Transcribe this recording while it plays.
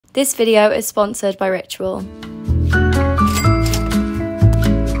This video is sponsored by Ritual.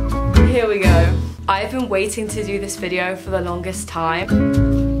 Here we go. I've been waiting to do this video for the longest time.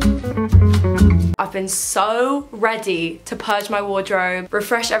 I've been so ready to purge my wardrobe,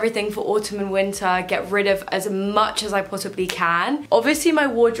 refresh everything for autumn and winter, get rid of as much as I possibly can. Obviously my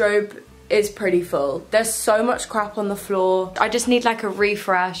wardrobe is pretty full. There's so much crap on the floor. I just need like a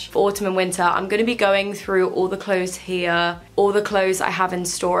refresh for autumn and winter. I'm gonna be going through all the clothes here, all the clothes I have in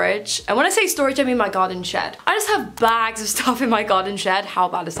storage. And when I say storage, I mean my garden shed. I just have bags of stuff in my garden shed. How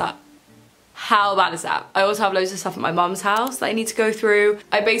bad is that? How bad is that? I also have loads of stuff at my mum's house that I need to go through.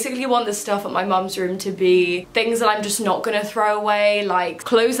 I basically want the stuff at my mum's room to be things that I'm just not gonna throw away, like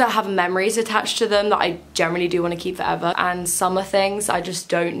clothes that have memories attached to them that I generally do want to keep forever, and summer things I just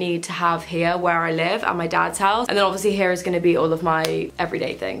don't need to have here where I live at my dad's house. And then obviously here is gonna be all of my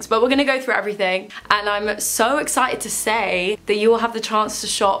everyday things. But we're gonna go through everything, and I'm so excited to say that you will have the chance to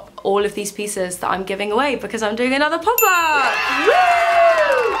shop all of these pieces that I'm giving away because I'm doing another pop-up. Woo!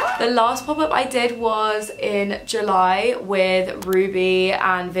 The last pop-up I did was in July with Ruby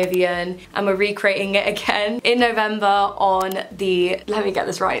and Vivian, and we're recreating it again in November on the, let me get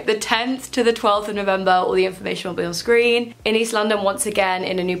this right, the 10th to the 12th of November. All the information will be on screen. In East London once again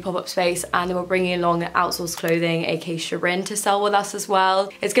in a new pop-up space, and then we're bringing along Outsourced Clothing, aka Shirin, to sell with us as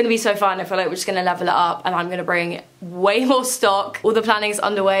well. It's gonna be so fun. I feel like we're just gonna level it up, and I'm gonna bring way more stock. All the planning is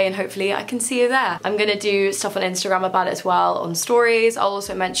underway, and hopefully I can see you there. I'm gonna do stuff on Instagram about it as well, on stories. I'll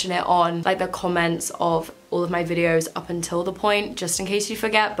also mention it on like the comments of all of my videos up until the point, just in case you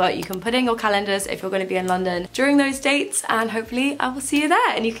forget. But you can put in your calendars if you're going to be in London during those dates, and hopefully I will see you there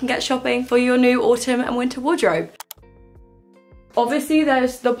and you can get shopping for your new autumn and winter wardrobe. Obviously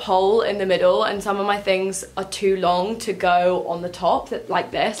there's the pole in the middle, and some of my things are too long to go on the top,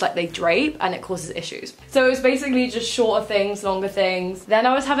 like this, like they drape, and it causes issues. So it was basically just shorter things, longer things. Then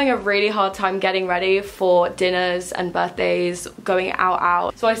I was having a really hard time getting ready for dinners and birthdays, going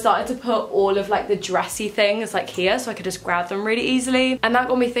out. So I started to put all of like the dressy things like here, so I could just grab them really easily. And that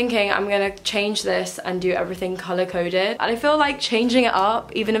got me thinking, I'm gonna change this and do everything color coded. And I feel like changing it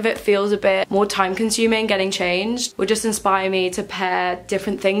up, even if it feels a bit more time consuming getting changed, will just inspire me to pair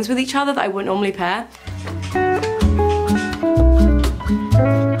different things with each other that I wouldn't normally pair.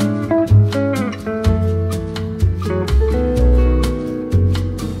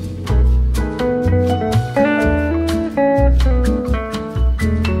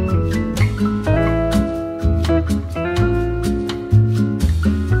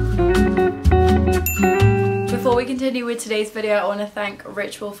 Continue with today's video, I want to thank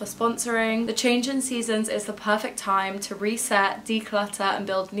Ritual for sponsoring. The change in seasons is the perfect time to reset, declutter, and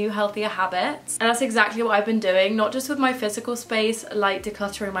build new healthier habits. And that's exactly what I've been doing, not just with my physical space, like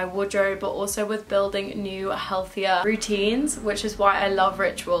decluttering my wardrobe, but also with building new healthier routines, which is why I love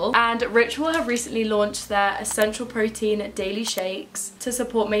Ritual. And Ritual have recently launched their Essential Protein Daily Shakes to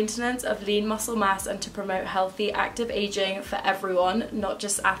support maintenance of lean muscle mass and to promote healthy, active aging for everyone, not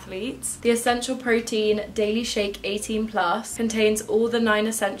just athletes. The Essential Protein Daily Shake 18+ contains all the 9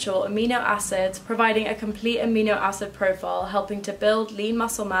 essential amino acids, providing a complete amino acid profile, helping to build lean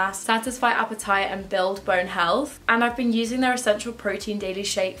muscle mass, satisfy appetite, and build bone health. And I've been using their Essential Protein Daily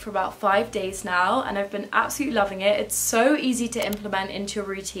Shake for about 5 days now, and I've been absolutely loving it. It's so easy to implement into your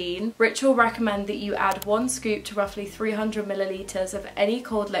routine. Ritual recommend that you add 1 scoop to roughly 300 milliliters of any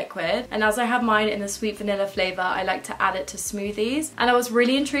cold liquid, and as I have mine in the sweet vanilla flavor, I like to add it to smoothies. And I was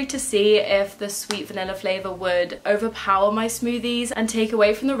really intrigued to see if the sweet vanilla flavor would overpower my smoothies and take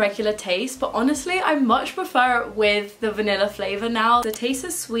away from the regular taste, but honestly I much prefer it with the vanilla flavor now. The taste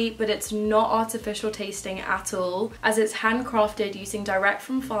is sweet, but it's not artificial tasting at all, as it's handcrafted using direct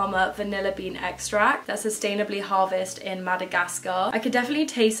from farmer vanilla bean extract that's sustainably harvested in Madagascar. I could definitely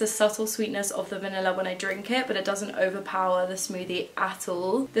taste the subtle sweetness of the vanilla when I drink it, but it doesn't overpower the smoothie at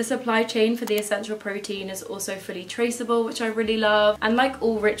all. The supply chain for the Essential Protein is also fully traceable, which I really love, and like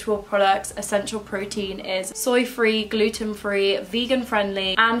all Ritual products, Essential Protein is soy-free, gluten-free,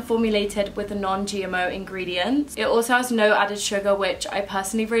 vegan-friendly, and formulated with non-GMO ingredients. It also has no added sugar, which I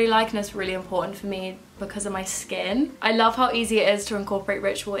personally really like, and it's really important for me because of my skin. I love how easy it is to incorporate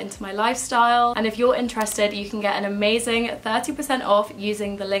Ritual into my lifestyle, and if you're interested, you can get an amazing 30% off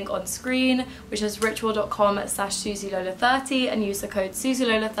using the link on screen, which is ritual.com/Susielola30, and use the code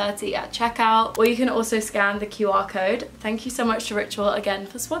Susielola30 at checkout, or you can also scan the QR code. Thank you so much to Ritual again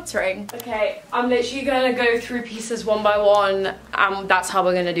for sponsoring. Okay, I'm literally gonna go through pieces one by one, and that's how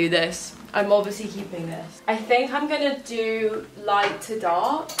we're gonna do this. I'm obviously keeping this. I think I'm gonna do light to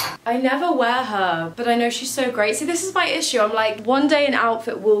dark. I never wear her, but I know she's so great. See, this is my issue. I'm like, one day an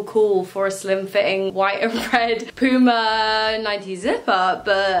outfit will call for a slim fitting white and red Puma 90 zip up,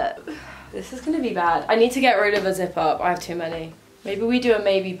 but this is gonna be bad. I need to get rid of a zip up. I have too many. Maybe we do a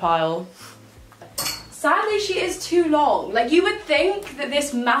maybe pile. Sadly, she is too long. Like, you would think that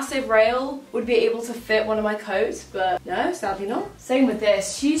this massive rail would be able to fit one of my coats, but no, sadly not. Same with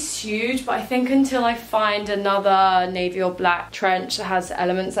this. She's huge, but I think until I find another navy or black trench that has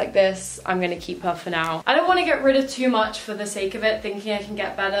elements like this, I'm gonna keep her for now. I don't want to get rid of too much for the sake of it, thinking I can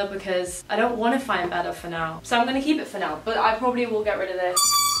get better, because I don't want to find better for now. So I'm gonna keep it for now, but I probably will get rid of this.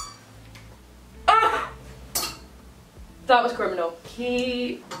 Ah! That was criminal.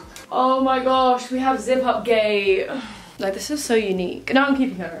 Oh my gosh, we have zip up gate. Like, this is so unique. No, I'm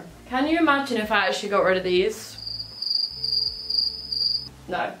keeping her. Can you imagine if I actually got rid of these?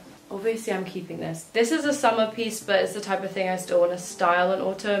 No. Obviously I'm keeping this. This is a summer piece, but it's the type of thing I still want to style in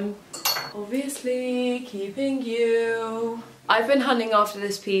autumn. Obviously keeping you. I've been hunting after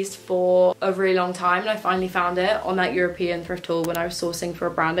this piece for a really long time, and I finally found it on that European thrift haul when I was sourcing for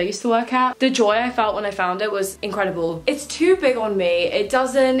a brand I used to work at. The joy I felt when I found it was incredible. It's too big on me. It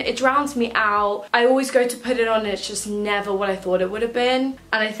drowns me out. I always go to put it on and it's just never what I thought it would have been.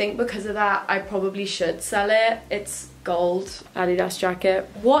 And I think because of that, I probably should sell it. It's gold Adidas jacket.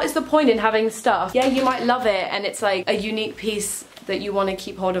 What is the point in having stuff? Yeah, you might love it and it's like a unique piece that you want to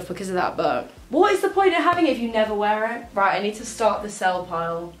keep hold of because of that, but what is the point in having it if you never wear it? Right, I need to start the sell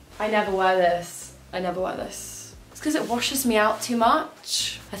pile. I never wear this. I never wear this. It's because it washes me out too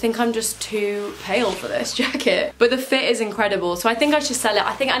much. I think I'm just too pale for this jacket. But the fit is incredible, so I think I should sell it.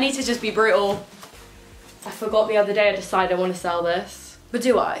 I think I need to just be brutal. I forgot the other day I decided I want to sell this. But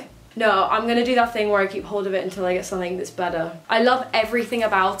do I? No, I'm gonna do that thing where I keep hold of it until I get something that's better. I love everything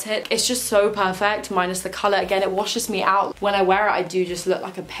about it. It's just so perfect, minus the color. Again, it washes me out. When I wear it, I do just look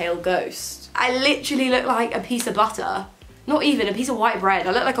like a pale ghost. I literally look like a piece of butter. Not even, a piece of white bread.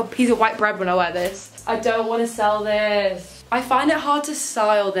 I look like a piece of white bread when I wear this. I don't want to sell this. I find it hard to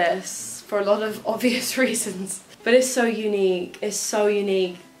style this for a lot of obvious reasons. But it's so unique. It's so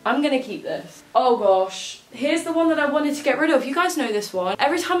unique. I'm gonna keep this. Oh gosh. Here's the one that I wanted to get rid of. You guys know this one.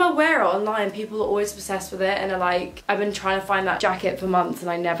 Every time I wear it online, people are always obsessed with it and are like, I've been trying to find that jacket for months and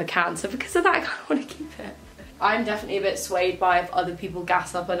I never can. So because of that, I kind of want to keep it. I'm definitely a bit swayed by if other people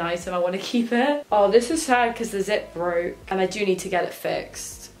gas up an item, I want to keep it. Oh, this is sad because the zip broke and I do need to get it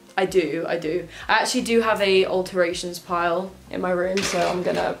fixed. I do. I actually do have a alterations pile in my room, so I'm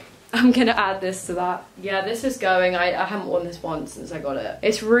gonna add this to that. Yeah, this is going. I haven't worn this once since I got it.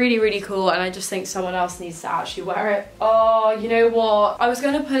 It's really, really cool, and I just think someone else needs to actually wear it. Oh, you know what? I was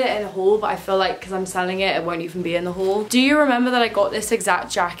gonna put it in a haul, but I feel like because I'm selling it, it won't even be in the haul. Do you remember that I got this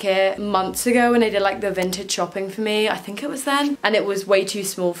exact jacket months ago when I did like the vintage shopping for me? I think it was then. And it was way too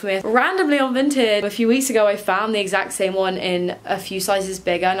small for me. Randomly on Vinted, a few weeks ago, I found the exact same one in a few sizes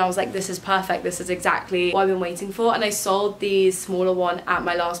bigger, and I was like, this is perfect. This is exactly what I've been waiting for. And I sold the smaller one at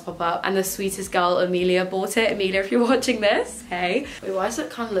my last pop-up, and the sweetest girl, Amelia, bought it. Amelia, if you're watching this, hey. Wait, why does it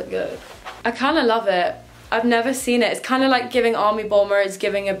kind of look good? I kind of love it. I've never seen it. It's kind of like giving Army Bomber. It's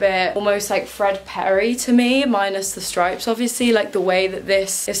giving a bit almost like Fred Perry to me, minus the stripes, obviously. Like the way that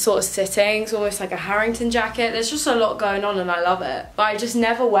this is sort of sitting. It's almost like a Harrington jacket. There's just a lot going on and I love it. But I just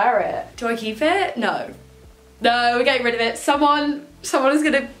never wear it. Do I keep it? No. No, we're getting rid of it. Someone is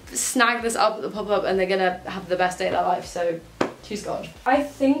gonna snag this up at the pop-up and they're gonna have the best day of their life, so she's gone. I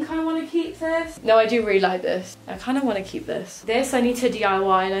think I want to keep this. No, I do really like this. I kind of want to keep this. This I need to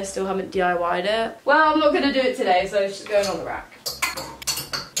DIY and I still haven't DIY'd it. Well, I'm not going to do it today, so it's just going on the rack.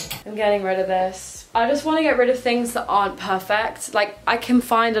 I'm getting rid of this. I just want to get rid of things that aren't perfect. Like, I can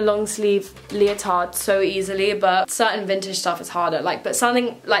find a long sleeve leotard so easily, but certain vintage stuff is harder. Like, but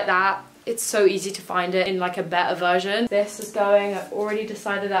something like that, it's so easy to find it in like a better version. This is going, I've already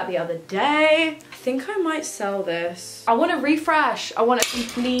decided that the other day. I think I might sell this. I want to refresh. I want a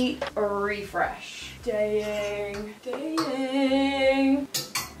complete refresh. Dang.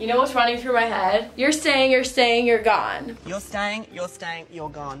 You know what's running through my head? You're staying, you're staying, you're gone. You're staying, you're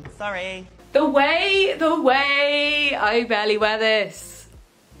gone. Sorry. The way, I barely wear this.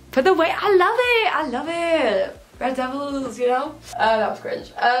 But the way, I love it. Red Devils, you know? That was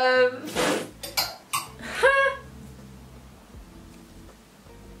cringe.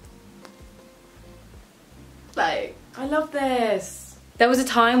 Like, I love this. There was a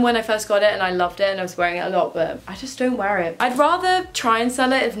time when I first got it and I loved it and I was wearing it a lot, but I just don't wear it. I'd rather try and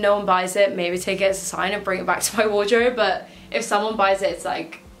sell it if no one buys it, maybe take it as a sign and bring it back to my wardrobe, but if someone buys it, it's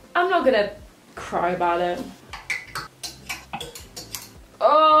like, I'm not gonna cry about it.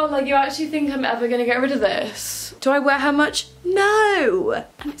 Oh, like you actually think I'm ever gonna get rid of this? Do I wear her much? No!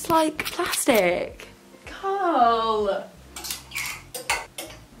 And it's like plastic. Carl!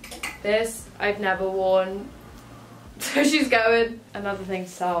 This I've never worn. So she's going. Another thing to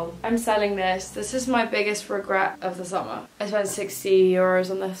sell. I'm selling this. This is my biggest regret of the summer. I spent 60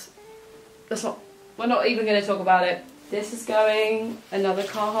 euros on this. We're not even gonna talk about it. This is going. Another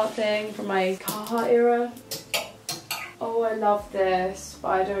Carhartt thing from my Carhartt era. Oh, I love this, but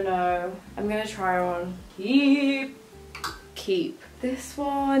I don't know. I'm gonna try on. Keep. This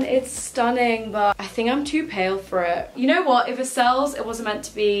one, it's stunning, but I think I'm too pale for it. You know what? If it sells, it wasn't meant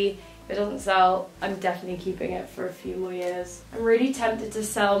to be. If it doesn't sell, I'm definitely keeping it for a few more years. I'm really tempted to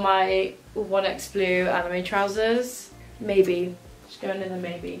sell my 1X Blue anime trousers. Maybe. Just going in the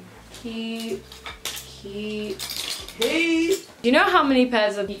maybe. Keep. You know how many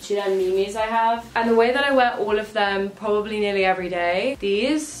pairs of Peachy Den minis I have? And the way that I wear all of them probably nearly every day,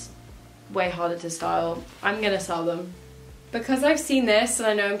 these, way harder to style. I'm gonna sell them. Because I've seen this and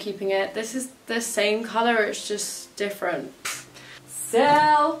I know I'm keeping it, this is the same colour, it's just different.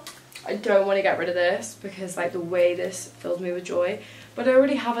 Sell! I don't want to get rid of this because like the way this fills me with joy. But I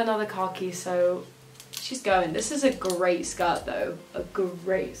already have another khaki, so she's going. This is a great skirt though, a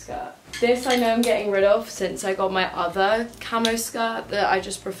great skirt. This I know I'm getting rid of since I got my other camo skirt that I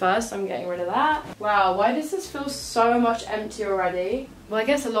just prefer, so I'm getting rid of that. Wow, why does this feel so much empty already? Well, I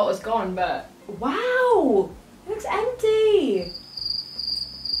guess a lot is gone, but wow, it looks empty.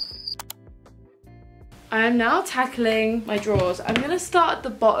 I am now tackling my drawers. I'm gonna start at the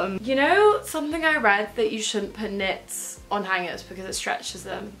bottom. You know, something I read that you shouldn't put knits on hangers because it stretches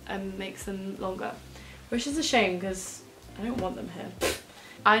them and makes them longer. Which is a shame because I don't want them here.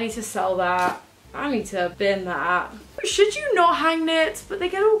 I need to sell that. I need to bin that. Should you not hang knits? But they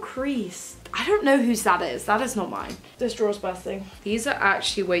get all creased. I don't know whose that is. That is not mine. This drawer's busting. These are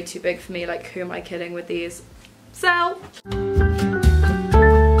actually way too big for me. Like, who am I kidding with these? Sell!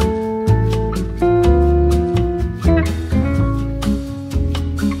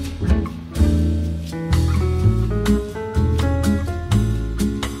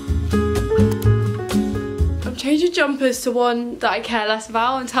 Changing jumpers to one that I care less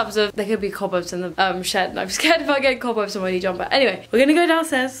about in terms of there could be cobwebs in the shed and I'm scared about getting cobwebs on my new jumper. Anyway, we're gonna go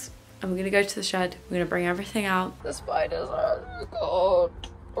downstairs and we're gonna go to the shed. We're gonna bring everything out. The spiders are, oh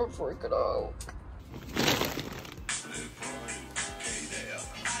god, I'm freaking out.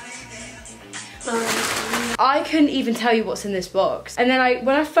 I couldn't even tell you what's in this box. And then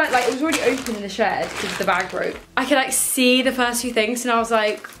when I found, like, it was already open in the shed because the bag broke. I could like see the first few things and I was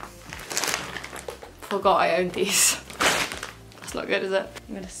like, forgot I owned these. That's not good, is it?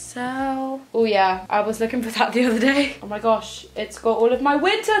 I'm gonna sell. Oh yeah, I was looking for that the other day. Oh my gosh, it's got all of my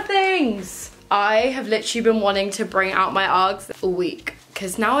winter things. I have literally been wanting to bring out my Uggs all week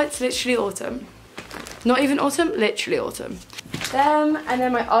because now it's literally autumn. Not even autumn, literally autumn. Them, and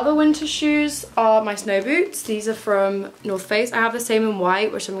then my other winter shoes are my snow boots. These are from North Face. I have the same in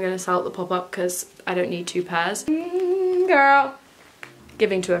white, which I'm gonna sell at the pop-up because I don't need two pairs. Girl,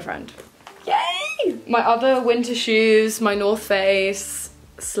 giving to a friend. Yay! My other winter shoes, my North Face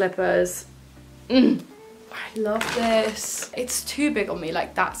slippers. I love this. It's too big on me,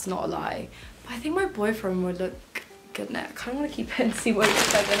 like that's not a lie. But I think my boyfriend would look good in it. I kind of want to keep it and see what he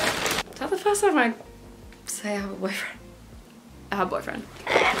says in it. Is that the first time I say I have a boyfriend? I have a boyfriend.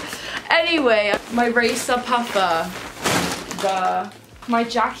 Anyway, my racer puffer. My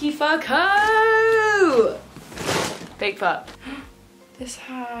Jackie fur coat. Big fur. This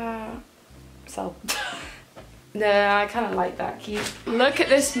hat. So. No, I kind of like that. Look at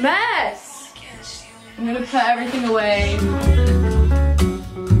this mess. I'm gonna put everything away.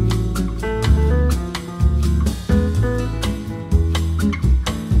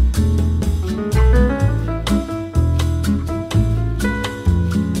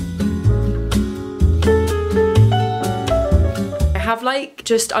 Have like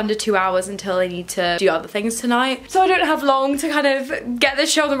just under 2 hours until I need to do other things tonight, so I don't have long to kind of get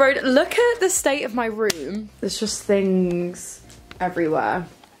this show on the road. Look at the state of my room. There's just things everywhere.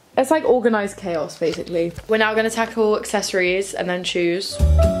 It's like organized chaos basically. We're now going to tackle accessories and then shoes.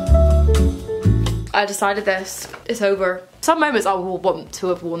 I decided this. It's over. Some moments I will want to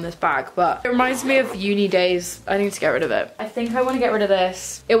have worn this bag, but it reminds me of uni days. I need to get rid of it. I think I want to get rid of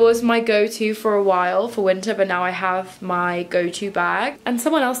this. It was my go-to for a while for winter, but now I have my go-to bag. And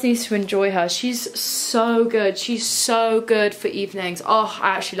someone else needs to enjoy her. She's so good. She's so good for evenings. Oh,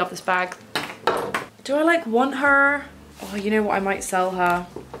 I actually love this bag. Do I like want her? Oh, you know what? I might sell her.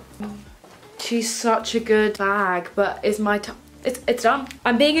 She's such a good bag, but is my it's done.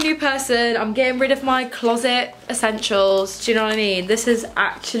 I'm being a new person. I'm getting rid of my closet essentials. Do you know what I mean? This is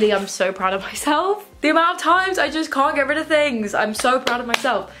actually, I'm so proud of myself. The amount of times I just can't get rid of things. I'm so proud of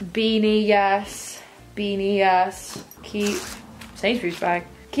myself. Beanie, yes. Beanie, yes. Keep. Sainsbury's bag.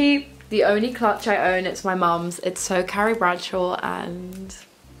 Keep. The only clutch I own, it's my mum's. It's so Carrie Bradshaw and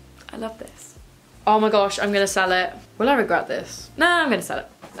I love this. Oh my gosh, I'm gonna sell it. Will I regret this? No, I'm gonna sell it.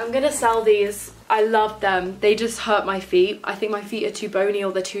 I'm gonna sell these. I love them. They just hurt my feet. I think my feet are too bony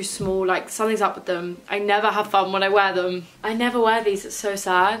or they're too small. Like, something's up with them. I never have fun when I wear them. I never wear these. It's so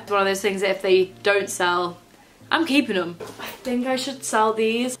sad. It's one of those things that if they don't sell, I'm keeping them. I think I should sell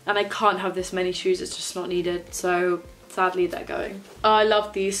these. And I can't have this many shoes. It's just not needed. So sadly, they're going. Oh, I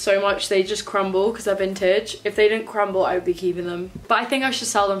love these so much. They just crumble because they're vintage. If they didn't crumble, I would be keeping them. But I think I should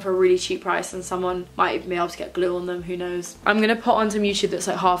sell them for a really cheap price and someone might even be able to get glue on them. Who knows? I'm going to put on some YouTube that's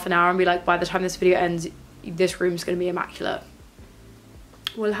like half an hour and be like, by the time this video ends, this room's going to be immaculate.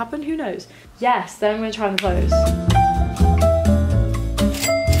 Will it happen? Who knows? Yes, then I'm going to try on the clothes.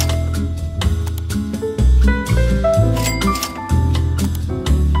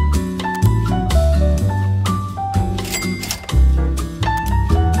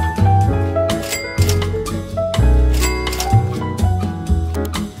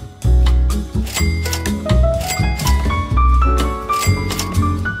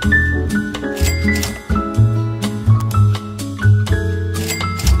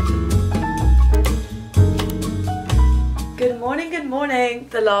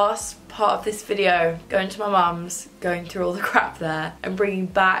 The last part of this video, going to my mum's, going through all the crap there and bringing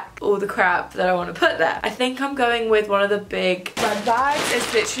back all the crap that I want to put there. I think I'm going with one of the big red bags.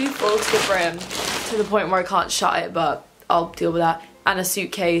 It's literally full to the brim to the point where I can't shut it, but I'll deal with that. And a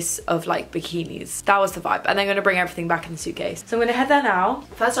suitcase of like bikinis. That was the vibe. And I'm going to bring everything back in the suitcase. So I'm going to head there now.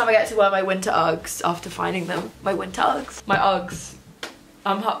 First time I get to wear my winter Uggs after finding them. My winter Uggs. My Uggs.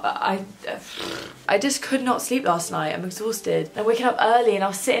 I just could not sleep last night. I'm exhausted. I'm waking up early and I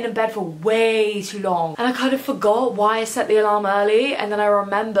was sitting in bed for way too long. And I kind of forgot why I set the alarm early. And then I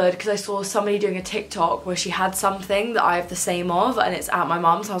remembered because I saw somebody doing a TikTok where she had something that I have the same of and it's at my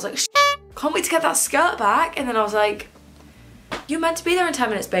mum's. So I was like, can't wait to get that skirt back. And then I was like, you're meant to be there in 10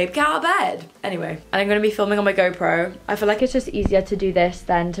 minutes, babe. Get out of bed. Anyway, and I'm going to be filming on my GoPro. I feel like it's just easier to do this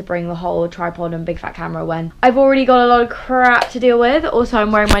than to bring the whole tripod and big fat camera when I've already got a lot of crap to deal with. Also,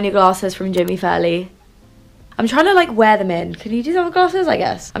 I'm wearing my new glasses from Jimmy Fairley. I'm trying to like wear them in. Can you do that with glasses? I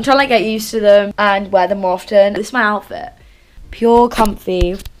guess. I'm trying to like get used to them and wear them more often. This is my outfit. Pure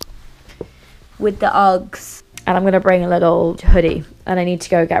comfy with the Uggs. And I'm going to bring a little hoodie. And I need to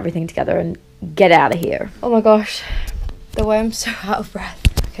go get everything together and get out of here. Oh my gosh. The way I'm so out of breath.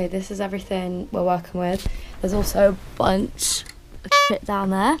 Okay, this is everything we're working with. There's also a bunch of shit down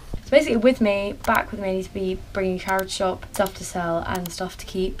there. So basically back with me, I need to be bringing charity shop, stuff to sell and stuff to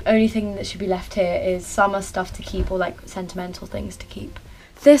keep. Only thing that should be left here is summer stuff to keep or like sentimental things to keep.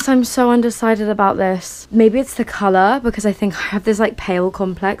 This, I'm so undecided about this. Maybe it's the colour because I think I have this like pale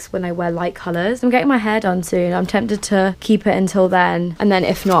complex when I wear light colours. I'm getting my hair done soon. I'm tempted to keep it until then. And then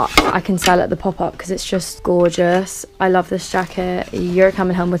if not, I can sell it at the pop-up because it's just gorgeous. I love this jacket. You're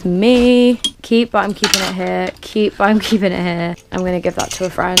coming home with me. Keep, but I'm keeping it here. Keep, but I'm keeping it here. I'm going to give that to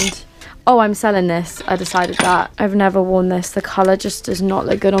a friend. Oh, I'm selling this. I decided that. I've never worn this. The colour just does not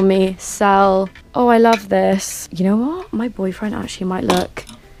look good on me. Sell. Oh, I love this. You know what? My boyfriend actually might look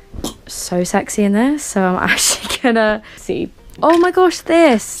so sexy in this. So I'm actually gonna see. Oh my gosh,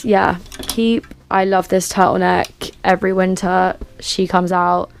 this. Yeah. Keep. I love this turtleneck. Every winter she comes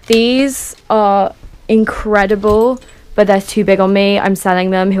out. These are incredible, but they're too big on me. I'm selling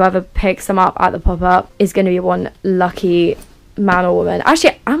them. Whoever picks them up at the pop-up is going to be one lucky man or woman.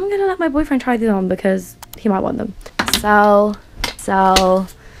 Actually, I'm gonna let my boyfriend try these on because he might want them. Sell,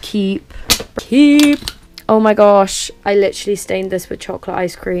 keep. Oh my gosh, I literally stained this with chocolate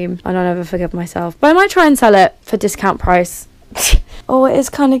ice cream and I'll never forgive myself, but I might try and sell it for discount price. Oh, it is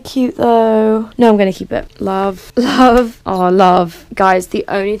kind of cute though. No, I'm gonna keep it. Love. Oh, love. Guys, the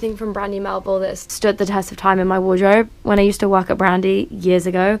only thing from Brandy Melville that stood the test of time in my wardrobe when I used to work at Brandy years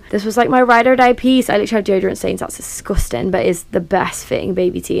ago, this was like my ride or die piece. I literally have deodorant stains. That's disgusting, but it's the best fitting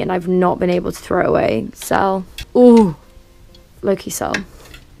baby tee and I've not been able to throw it away. Sell. Ooh, low-key sell.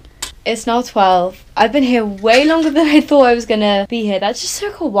 It's now 12. I've been here way longer than I thought I was gonna be here. That just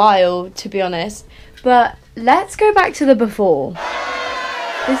took a while, to be honest. But let's go back to the before.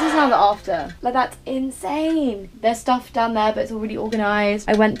 This is now the after. Like, that's insane. There's stuff down there, but it's already organised.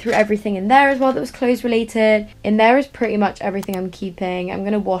 I went through everything in there as well that was clothes related. In there is pretty much everything I'm keeping. I'm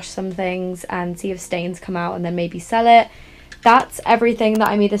gonna wash some things and see if stains come out and then maybe sell it. That's everything that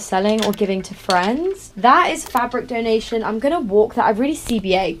I'm either selling or giving to friends. That is fabric donation. I'm gonna walk that. I really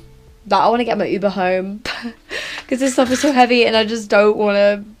CBA. Like, I want to get my Uber home because this stuff is so heavy and I just don't want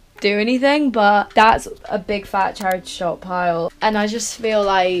to do anything. But that's a big fat charity shop pile, and I just feel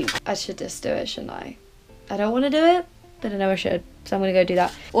like I should just do it, shouldn't I? I don't want to do it, but I know I should, so I'm gonna go do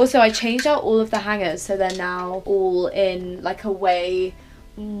that. Also, I changed out all of the hangers, so they're now all in like a way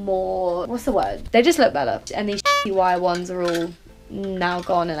more, what's the word? They just look better, and these shitty wire ones are all now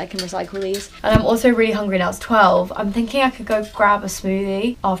gone and I can recycle these. And I'm also really hungry now. It's 12. I'm thinking I could go grab a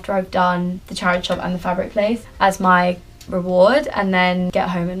smoothie after I've done the charity shop and the fabric place as my reward, and then get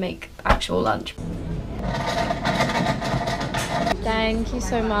home and make actual lunch. Thank you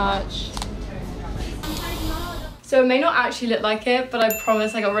so much. So it may not actually look like it, but I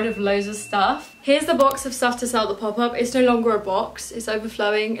promise I got rid of loads of stuff. Here's the box of stuff to sell at the pop-up. It's no longer a box, it's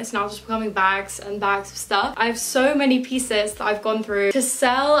overflowing. It's now just becoming bags and bags of stuff. I have so many pieces that I've gone through to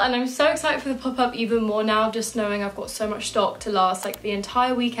sell, and I'm so excited for the pop-up even more now, just knowing I've got so much stock to last like the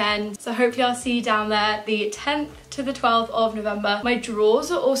entire weekend. So hopefully I'll see you down there the 10th to the 12th of November. My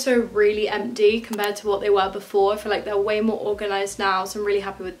drawers are also really empty compared to what they were before. I feel like they're way more organized now, so I'm really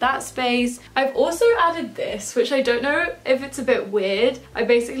happy with that space. I've also added this, which I don't know if it's a bit weird. I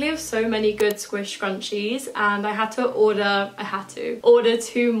basically have so many good squish scrunchies, and I had to order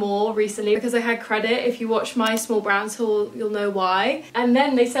 2 more recently because I had credit. If you watch my small brands haul, you'll know why. And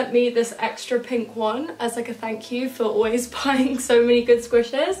then they sent me this extra pink one as like a thank you for always buying so many good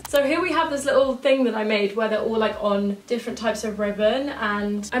squishes. So here we have this little thing that I made where they're all like on different types of ribbon,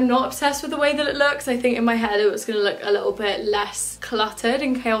 and I'm not obsessed with the way that it looks. I think in my head it was going to look a little bit less cluttered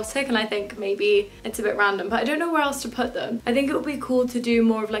and chaotic, and I think maybe it's a bit random, but I don't know where else to put them. I think it would be cool to do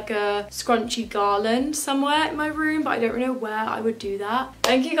more of like a scrunchy garland somewhere in my room, but I don't know where I would do that.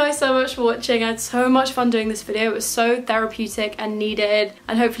 Thank you guys so much for watching. I had so much fun doing this video. It was so therapeutic and needed,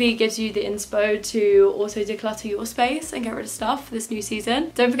 and hopefully it gives you the inspo to also declutter your space and get rid of stuff for this new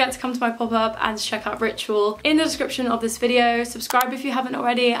season. Don't forget to come to my pop-up and check out Ritual in the description of this video. Subscribe if you haven't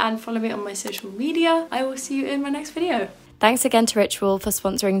already, and follow me on my social media. I will see you in my next video. Thanks again to Ritual for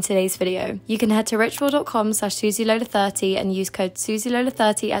sponsoring today's video. You can head to ritual.com/Susielola30 and use code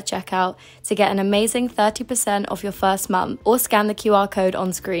Susielola30 at checkout to get an amazing 30% off your first month, or scan the QR code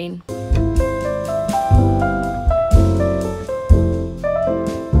on screen.